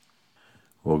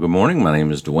Well, good morning. My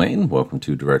name is Dwayne. Welcome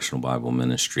to Directional Bible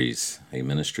Ministries, a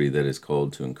ministry that is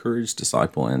called to encourage,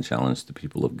 disciple, and challenge the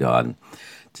people of God.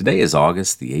 Today is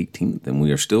August the 18th, and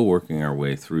we are still working our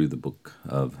way through the book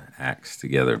of Acts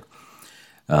together.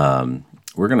 We're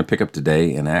going to pick up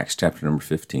today in Acts chapter number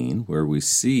 15, where we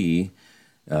see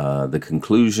the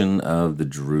conclusion of the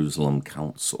Jerusalem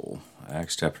Council.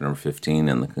 Acts chapter number 15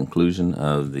 and the conclusion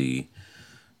of the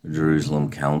Jerusalem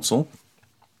Council.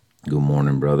 Good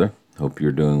morning, brother. Hope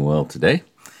you're doing well today.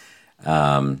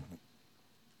 We'll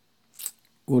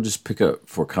just pick up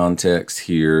for context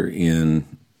here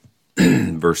in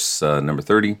verse number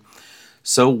 30.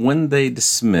 So when they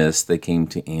dismissed, they came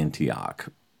to Antioch.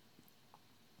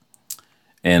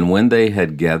 And when they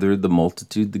had gathered the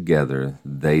multitude together,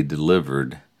 they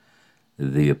delivered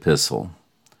the epistle,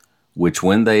 which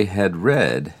when they had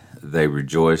read, they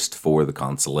rejoiced for the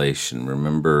consolation.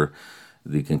 Remember,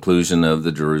 the conclusion of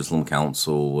the Jerusalem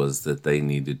Council was that they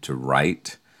needed to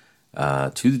write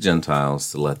to the Gentiles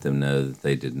to let them know that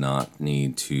they did not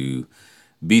need to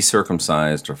be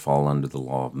circumcised or fall under the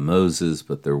law of Moses,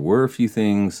 but there were a few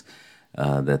things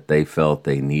that they felt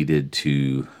they needed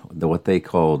to, what they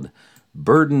called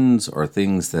burdens, or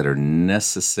things that are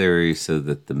necessary so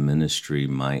that the ministry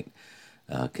might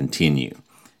continue.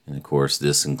 And of course,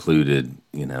 this included,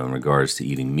 in regards to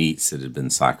eating meats that had been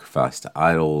sacrificed to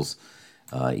idols,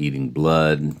 eating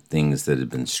blood, things that had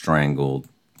been strangled,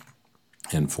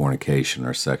 and fornication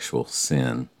or sexual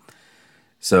sin.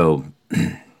 So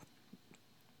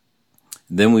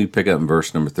then we pick up in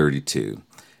verse number 32.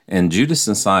 And Judas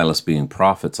and Silas, being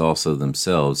prophets also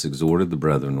themselves, exhorted the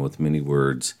brethren with many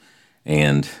words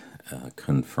and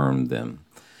confirmed them.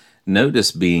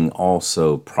 Notice being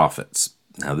also prophets.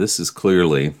 Now this is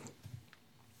clearly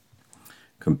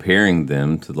comparing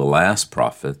them to the last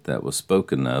prophet that was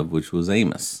spoken of, which was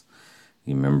Amos.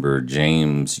 You remember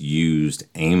James used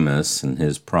Amos and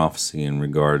his prophecy in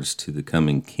regards to the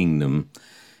coming kingdom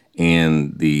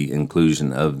and the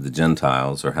inclusion of the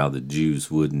Gentiles, or how the Jews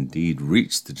would indeed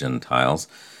reach the Gentiles,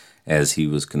 as he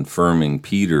was confirming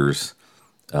Peter's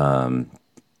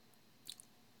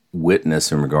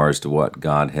witness in regards to what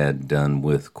God had done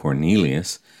with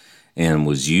Cornelius, and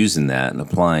was using that and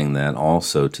applying that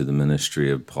also to the ministry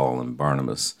of Paul and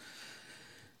Barnabas.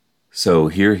 So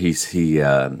here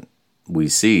we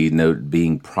see, note,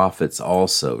 being prophets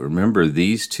also. Remember,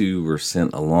 these two were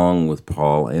sent along with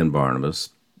Paul and Barnabas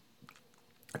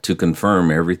to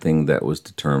confirm everything that was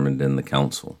determined in the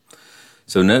council.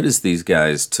 So notice these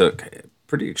guys took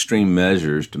pretty extreme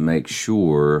measures to make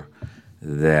sure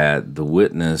that the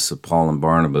witness of Paul and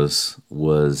Barnabas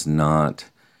was not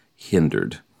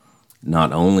hindered.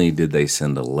 Not only did they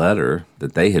send a letter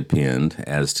that they had penned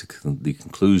as to the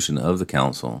conclusion of the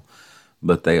council,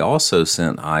 but they also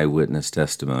sent eyewitness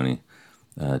testimony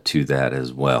to that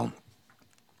as well.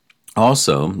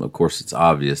 Also, of course, it's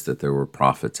obvious that there were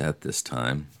prophets at this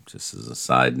time, just as a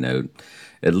side note,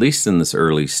 at least in this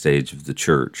early stage of the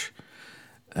church.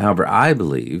 However, I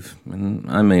believe, and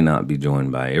I may not be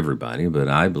joined by everybody, but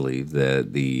I believe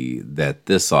that that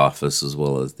this office, as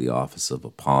well as the office of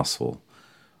apostle,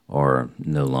 are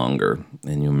no longer.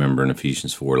 And you remember in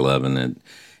Ephesians 4:11,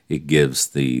 it gives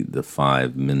the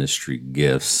five ministry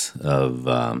gifts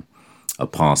of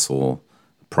apostle,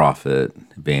 prophet,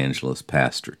 evangelist,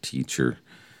 pastor, teacher.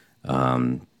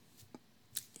 Again,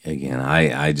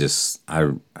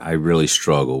 I really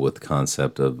struggle with the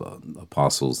concept of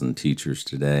apostles and teachers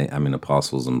today.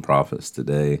 Apostles and prophets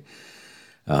today.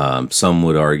 Some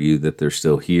would argue that they're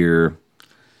still here.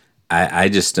 I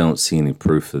just don't see any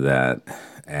proof of that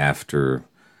after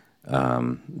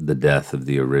the death of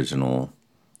the original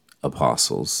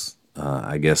apostles.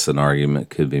 I guess an argument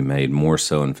could be made more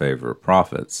so in favor of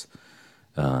prophets,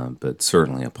 but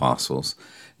certainly apostles.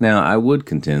 Now, I would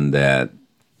contend that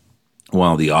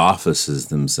while the offices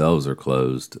themselves are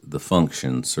closed, the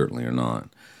functions certainly are not.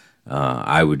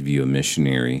 I would view a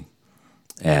missionary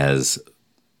as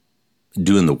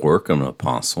doing the work of an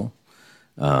apostle.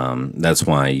 That's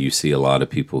why you see a lot of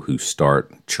people who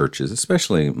start churches,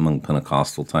 especially among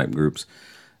Pentecostal type groups.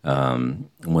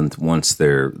 Once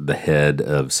they're the head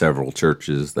of several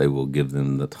churches, they will give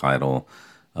them the title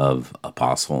of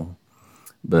apostle.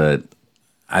 But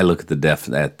I look at the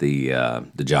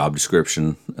job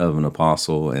description of an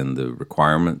apostle and the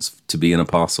requirements to be an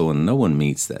apostle, and no one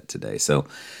meets that today. So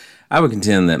I would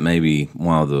contend that maybe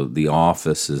while the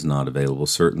office is not available,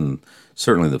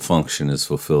 certainly the function is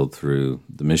fulfilled through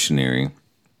the missionary.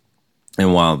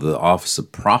 And while the office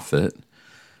of prophet,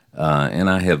 and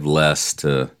I have less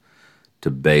to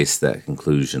base that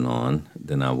conclusion on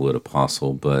than I would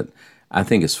apostle, but I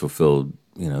think it's fulfilled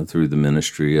through the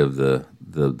ministry of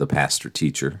the pastor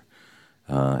teacher,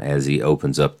 as he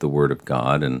opens up the Word of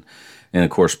God, and of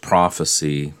course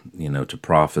prophecy. To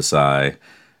prophesy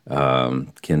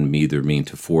can either mean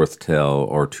to forthtell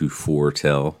or to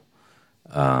foretell.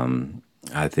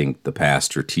 I think the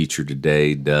pastor teacher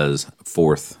today does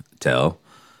forthtell,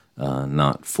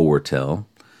 not foretell.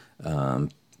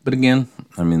 But again,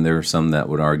 there are some that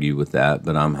would argue with that,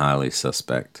 but I'm highly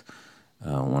suspect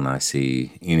when I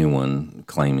see anyone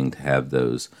claiming to have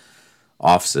those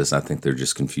offices. I think they're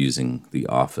just confusing the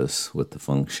office with the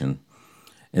function.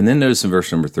 And then notice in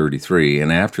verse number 33,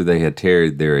 and after they had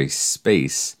tarried there a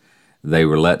space, they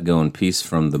were let go in peace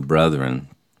from the brethren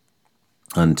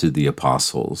unto the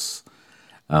apostles.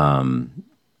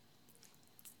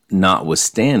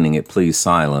 Notwithstanding, it pleased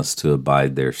Silas to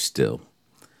abide there still.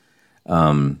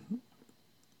 Bear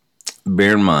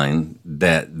in mind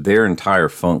that their entire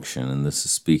function, and this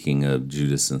is speaking of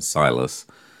Judas and Silas,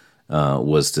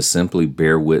 was to simply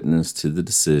bear witness to the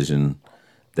decision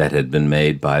that had been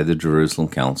made by the Jerusalem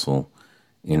Council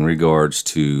in regards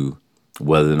to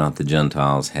whether or not the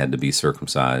Gentiles had to be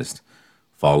circumcised,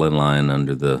 fall in line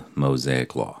under the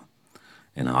Mosaic law.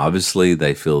 And obviously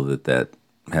they feel that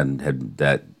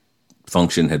that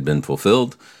function had been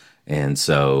fulfilled, and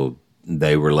so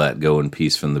they were let go in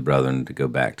peace from the brethren to go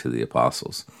back to the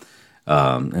apostles.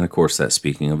 And of course, that's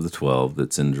speaking of the 12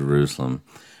 that's in Jerusalem.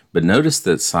 But notice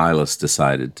that Silas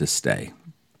decided to stay.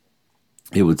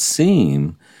 It would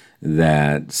seem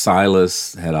that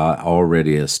Silas had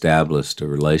already established a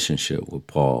relationship with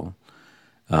Paul,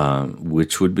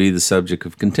 which would be the subject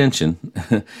of contention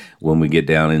when we get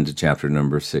down into chapter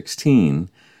number 16,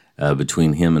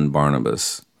 between him and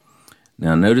Barnabas.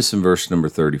 Now, notice in verse number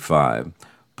 35,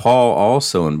 Paul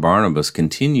also and Barnabas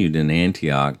continued in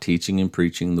Antioch, teaching and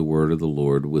preaching the word of the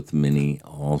Lord with many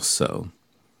also.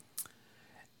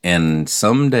 And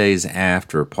some days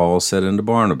after, Paul said unto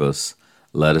Barnabas,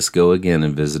 let us go again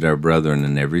and visit our brethren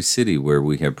in every city where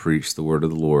we have preached the word of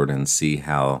the Lord, and see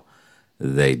how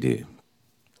they do.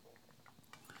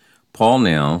 Paul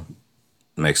now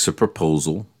makes a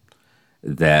proposal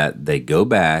that they go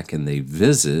back and they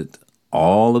visit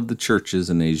all of the churches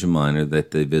in Asia Minor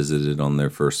that they visited on their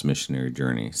first missionary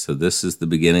journey. So this is the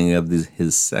beginning of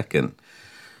his second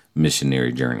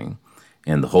missionary journey.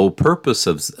 And the whole purpose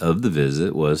of the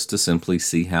visit was to simply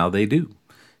see how they do,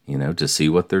 to see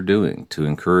what they're doing, to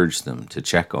encourage them, to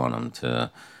check on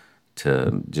them,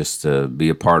 to just be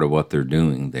a part of what they're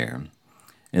doing there.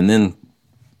 And then,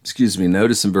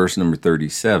 notice in verse number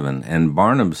 37, and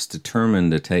Barnabas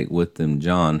determined to take with them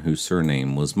John, whose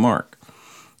surname was Mark.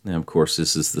 Now, of course,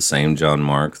 this is the same John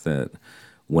Mark that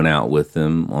went out with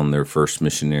them on their first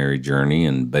missionary journey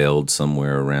and bailed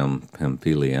somewhere around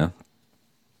Pamphylia.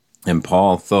 And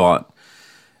Paul thought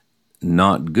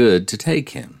not good to take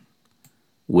him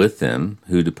with them,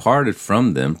 who departed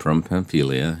from them from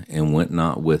Pamphylia and went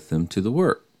not with them to the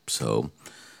work. So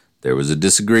there was a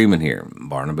disagreement here.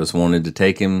 Barnabas wanted to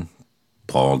take him.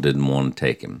 Paul didn't want to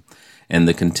take him. And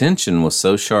the contention was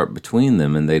so sharp between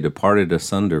them, and they departed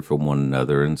asunder from one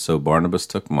another. And so Barnabas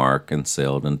took Mark and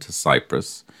sailed into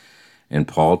Cyprus. And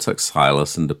Paul took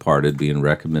Silas and departed, being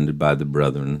recommended by the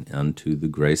brethren unto the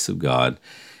grace of God.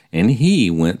 And he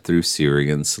went through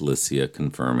Syria and Cilicia,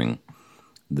 confirming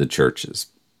the churches.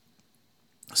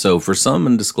 So for some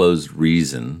undisclosed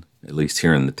reason, at least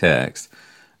here in the text,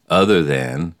 other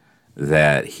than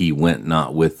that he went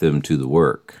not with them to the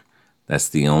work, that's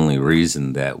the only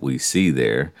reason that we see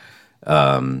there,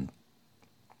 Paul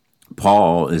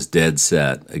is dead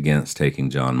set against taking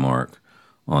John Mark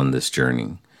on this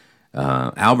journey.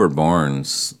 Albert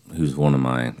Barnes, who's one of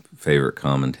my favorite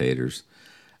commentators,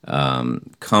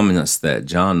 comments that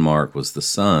John Mark was the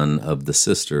son of the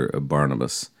sister of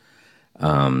Barnabas.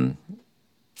 But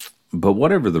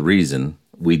whatever the reason,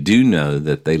 we do know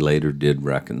that they later did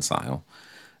reconcile.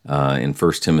 In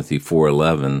 1 Timothy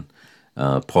 4:11,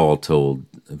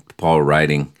 Paul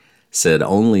writing, said,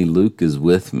 only Luke is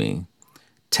with me.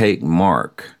 Take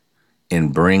Mark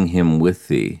and bring him with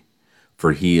thee,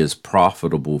 for he is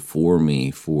profitable to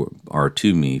me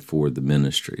for the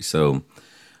ministry. So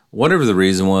whatever the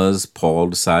reason was, Paul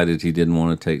decided he didn't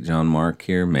want to take John Mark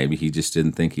here. Maybe he just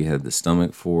didn't think he had the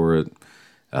stomach for it.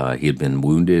 He had been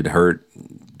wounded, hurt,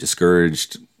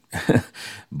 discouraged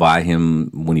by him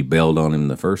when he bailed on him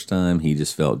the first time. He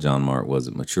just felt John Mark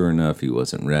wasn't mature enough. He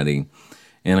wasn't ready.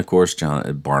 And of course,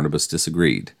 Barnabas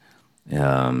disagreed.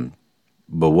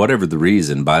 But whatever the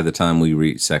reason, by the time we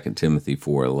reach 2 Timothy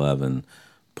 4:11,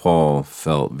 Paul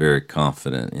felt very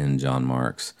confident in John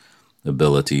Mark's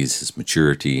abilities, his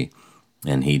maturity,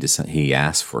 and he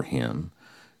asked for him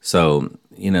So,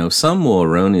 some will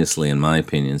erroneously, in my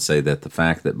opinion, say that the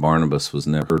fact that Barnabas was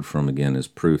never heard from again is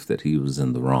proof that he was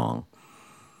in the wrong.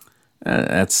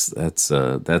 That's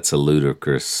a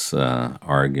ludicrous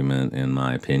argument, in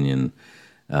my opinion.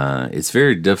 It's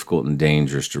very difficult and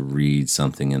dangerous to read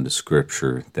something into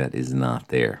Scripture that is not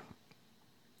there.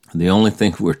 The only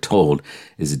thing we're told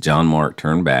is that John Mark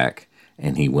turned back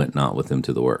and he went not with them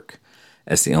to the work.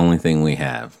 That's the only thing we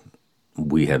have.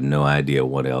 We have no idea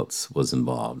what else was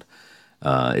involved.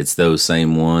 It's those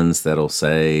same ones that'll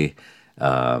say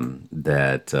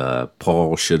that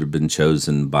Paul should have been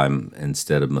chosen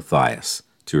instead of Matthias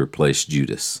to replace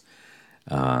Judas.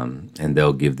 And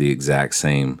they'll give the exact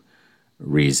same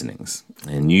reasonings.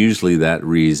 And usually that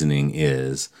reasoning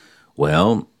is,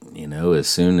 well, as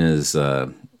soon as,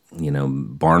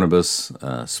 Barnabas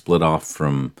split off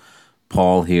from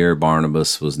Paul here,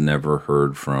 Barnabas was never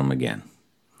heard from again.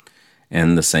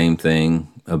 And the same thing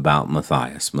about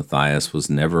Matthias. Matthias was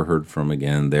never heard from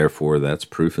again. Therefore, that's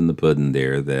proof in the pudding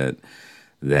there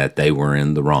that they were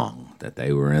in the wrong, that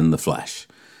they were in the flesh.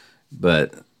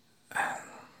 But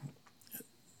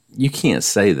you can't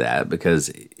say that, because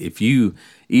if you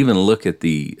even look at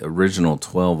the original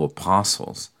 12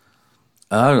 apostles,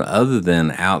 other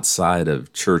than outside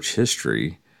of church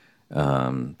history,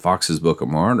 Fox's Book of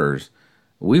Martyrs,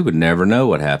 we would never know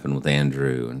what happened with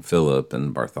Andrew and Philip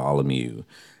and Bartholomew.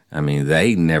 I mean,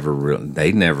 they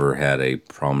never had a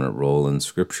prominent role in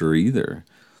Scripture either.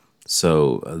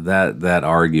 So that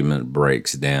argument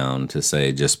breaks down to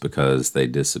say just because they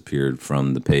disappeared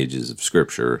from the pages of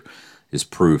Scripture is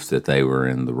proof that they were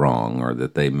in the wrong or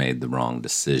that they made the wrong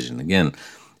decision. Again,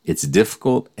 it's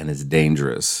difficult and it's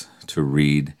dangerous to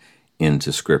read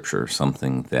into Scripture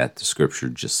something that the Scripture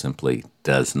just simply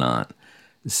does not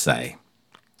say.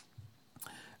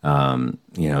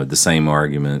 The same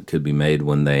argument could be made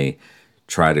when they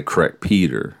try to correct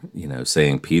Peter,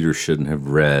 saying Peter shouldn't have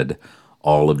read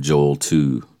all of Joel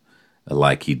 2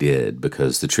 like he did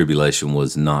because the tribulation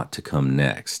was not to come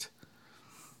next.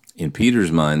 In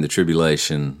Peter's mind, the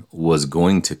tribulation was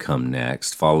going to come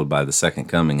next, followed by the second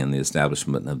coming and the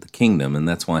establishment of the kingdom, and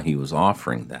that's why he was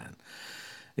offering that.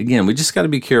 Again, we just got to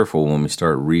be careful when we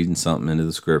start reading something into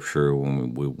the Scripture,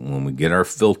 when we get our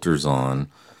filters on,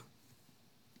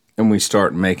 and we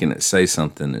start making it say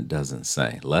something it doesn't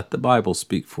say. Let the Bible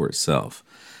speak for itself.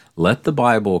 Let the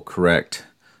Bible correct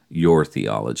your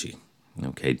theology.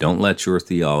 Okay, don't let your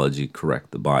theology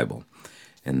correct the Bible.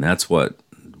 And that's what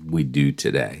we do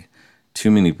today. Too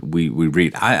many, we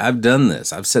read. I've done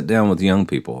this. I've sat down with young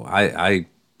people. I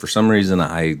for some reason,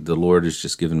 the Lord has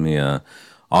just given me a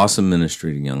awesome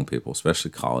ministry to young people,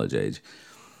 especially college age.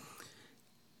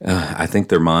 I think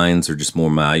their minds are just more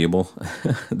malleable.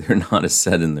 They're not as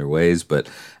set in their ways, but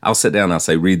I'll sit down and I'll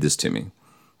say, read this to me.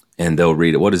 And they'll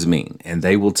read it. What does it mean? And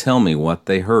they will tell me what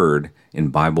they heard in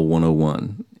Bible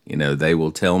 101. They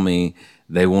will tell me,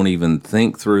 they won't even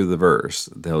think through the verse.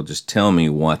 They'll just tell me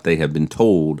what they have been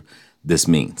told this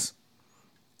means.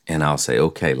 And I'll say,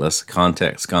 okay, let's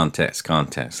context.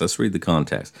 Let's read the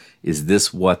context. Is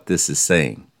this what this is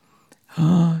saying?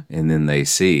 And then they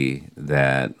see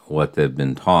that what they've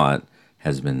been taught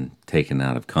has been taken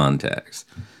out of context.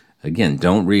 Again,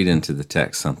 don't read into the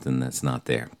text something that's not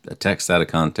there. A text out of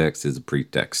context is a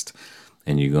pretext,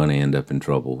 and you're going to end up in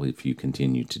trouble if you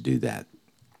continue to do that.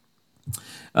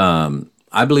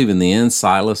 I believe in the end,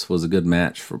 Silas was a good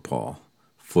match for Paul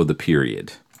for the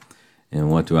period. And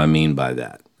what do I mean by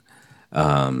that?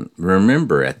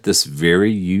 Remember, at this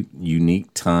very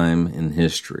unique time in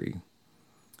history,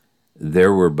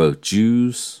 there were both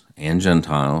Jews and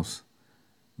Gentiles,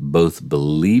 both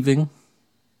believing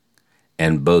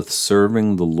and both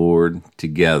serving the Lord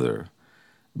together,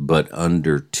 but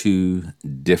under two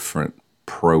different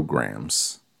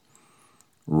programs.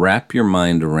 Wrap your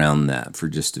mind around that for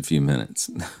just a few minutes,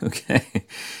 okay?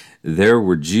 There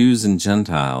were Jews and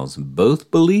Gentiles both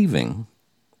believing,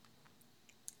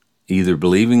 either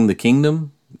believing the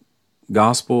kingdom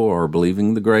gospel or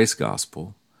believing the grace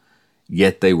gospel,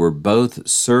 yet they were both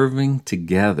serving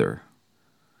together.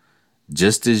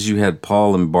 Just as you had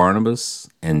Paul and Barnabas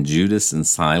and Judas and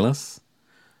Silas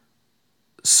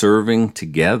serving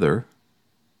together,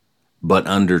 but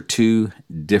under two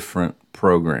different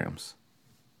programs.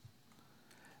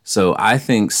 So I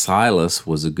think Silas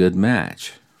was a good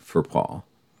match for Paul.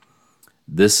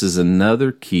 This is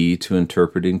another key to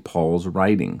interpreting Paul's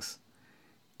writings,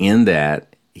 in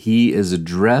that he is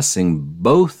addressing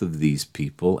both of these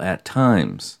people at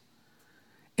times.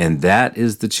 And that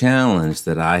is the challenge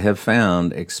that I have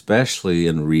found, especially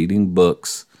in reading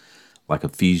books like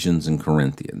Ephesians and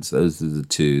Corinthians. Those are the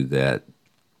two that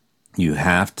you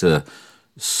have to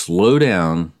slow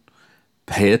down,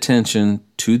 pay attention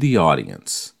to the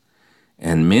audience.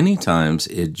 And many times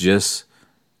it just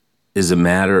is a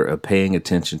matter of paying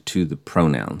attention to the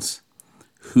pronouns.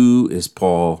 Who is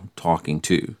Paul talking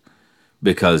to?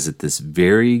 Because at this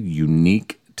very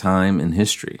unique time in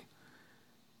history,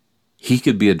 he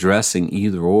could be addressing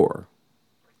either or.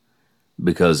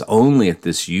 Because only at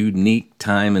this unique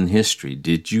time in history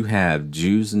did you have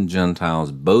Jews and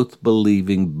Gentiles both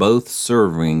believing, both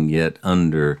serving, yet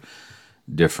under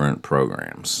different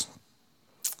programs.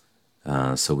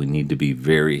 So we need to be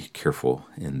very careful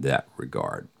in that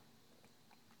regard.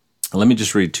 Let me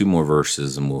just read 2 more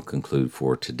verses and we'll conclude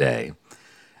for today.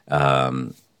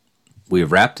 We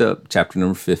have wrapped up chapter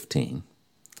number 15.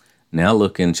 Now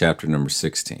look in chapter number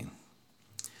 16.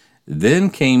 Then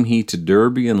came he to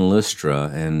Derbe and Lystra,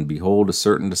 and behold, a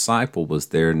certain disciple was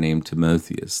there named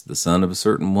Timotheus, the son of a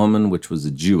certain woman which was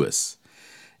a Jewess,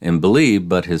 and believed,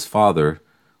 but his father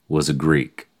was a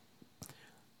Greek,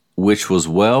 which was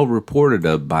well reported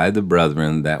of by the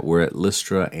brethren that were at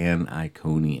Lystra and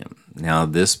Iconium. Now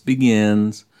this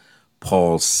begins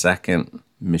Paul's second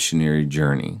missionary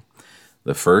journey.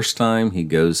 The first time he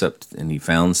goes up and he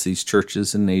founds these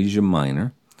churches in Asia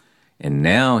Minor. And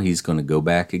now he's going to go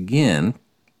back again,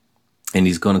 and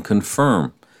he's going to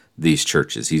confirm these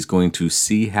churches. He's going to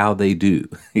see how they do.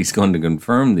 He's going to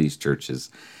confirm these churches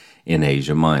in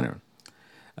Asia Minor.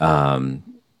 And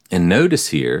notice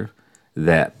here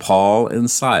that Paul and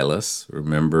Silas,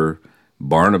 remember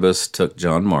Barnabas took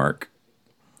John Mark,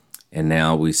 and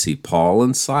now we see Paul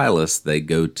and Silas, they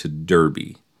go to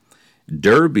Derbe.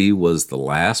 Derbe was the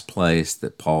last place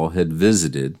that Paul had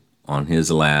visited on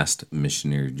his last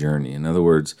missionary journey. In other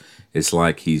words, it's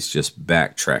like he's just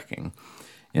backtracking.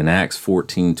 In Acts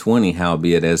 14:20,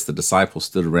 howbeit as the disciples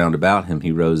stood around about him,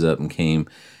 he rose up and came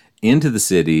into the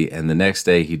city, and the next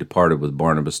day he departed with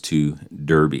Barnabas to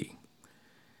Derbe.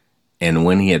 And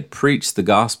when he had preached the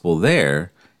gospel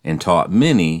there and taught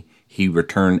many, he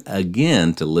returned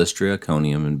again to Lystra,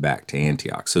 Iconium, and back to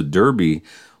Antioch. So Derbe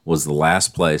was the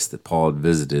last place that Paul had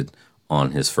visited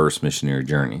on his first missionary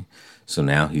journey. So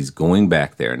now he's going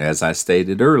back there. And as I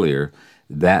stated earlier,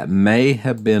 that may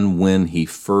have been when he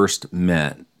first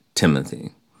met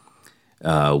Timothy,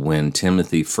 when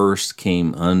Timothy first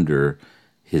came under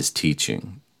his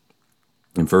teaching.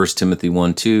 In 1 Timothy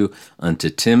 1:2, unto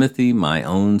Timothy, my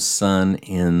own son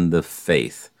in the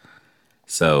faith.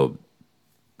 So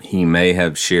he may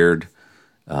have shared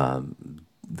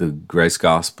the grace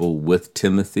gospel with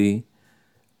Timothy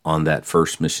on that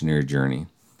first missionary journey.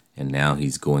 And now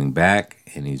he's going back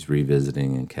and he's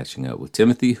revisiting and catching up with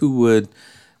Timothy, who would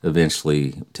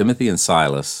eventually, Timothy and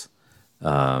Silas,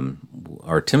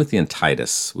 or Timothy and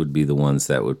Titus would be the ones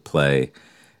that would play,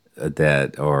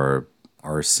 that are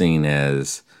seen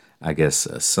as, I guess,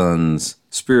 sons,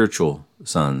 spiritual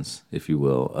sons, if you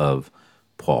will, of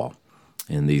Paul.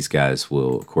 And these guys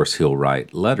will, of course, he'll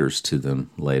write letters to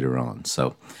them later on.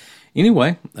 So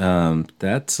anyway,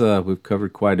 we've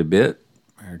covered quite a bit.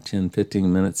 Our 10-15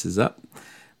 minutes is up.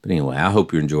 But anyway, I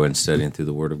hope you're enjoying studying through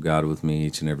the Word of God with me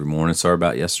each and every morning. Sorry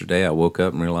about yesterday. I woke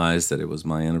up and realized that it was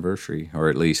my anniversary, or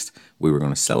at least we were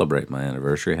going to celebrate my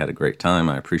anniversary. I had a great time.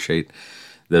 I appreciate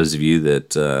those of you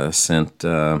that sent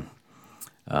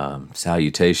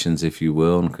salutations, if you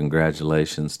will, and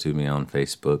congratulations to me on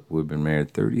Facebook. We've been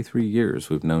married 33 years.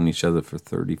 We've known each other for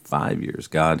 35 years.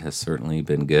 God has certainly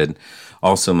been good.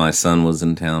 Also, my son was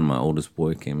in town. My oldest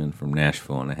boy came in from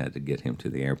Nashville, and I had to get him to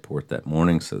the airport that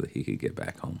morning so that he could get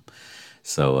back home.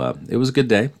 So it was a good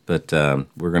day, but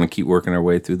we're going to keep working our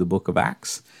way through the book of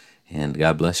Acts. And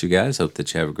God bless you guys. Hope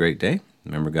that you have a great day.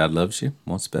 Remember, God loves you,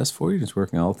 wants the best for you, and is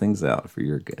working all things out for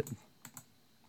your good.